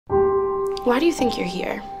Why do you think you're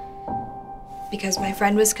here? Because my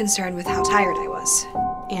friend was concerned with how tired I was.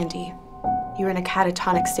 Andy, you were in a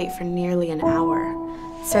catatonic state for nearly an hour.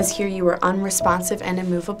 It says here you were unresponsive and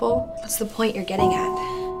immovable. What's the point you're getting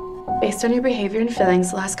at? Based on your behavior and feelings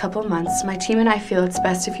the last couple of months, my team and I feel it's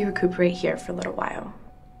best if you recuperate here for a little while.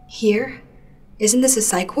 Here? Isn't this a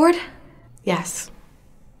psych ward? Yes,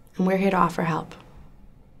 and we're here to offer help.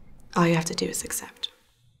 All you have to do is accept.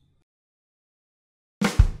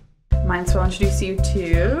 Might as well introduce you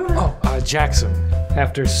to... Jackson.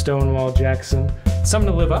 After Stonewall Jackson.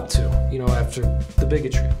 Something to live up to, you know, after the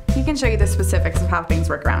bigotry. He can show you the specifics of how things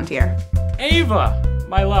work around here. Ava,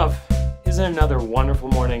 my love. Isn't it another wonderful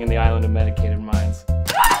morning in the island of medicated minds?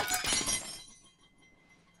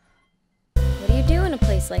 What do you do in a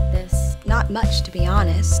place like this? Not much, to be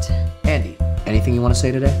honest. Andy, anything you want to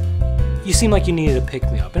say today? You seem like you needed a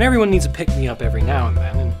pick-me-up, and everyone needs a pick-me-up every now and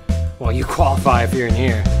then, and, well, you qualify if you're in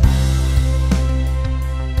here.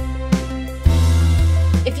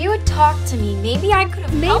 If you had talked to me, maybe I could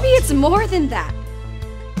have Maybe it's more than that.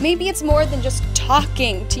 Maybe it's more than just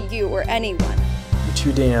talking to you or anyone. You're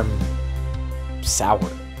too damn sour.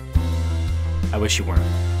 I wish you weren't.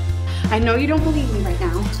 I know you don't believe me right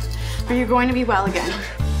now, but you're going to be well again.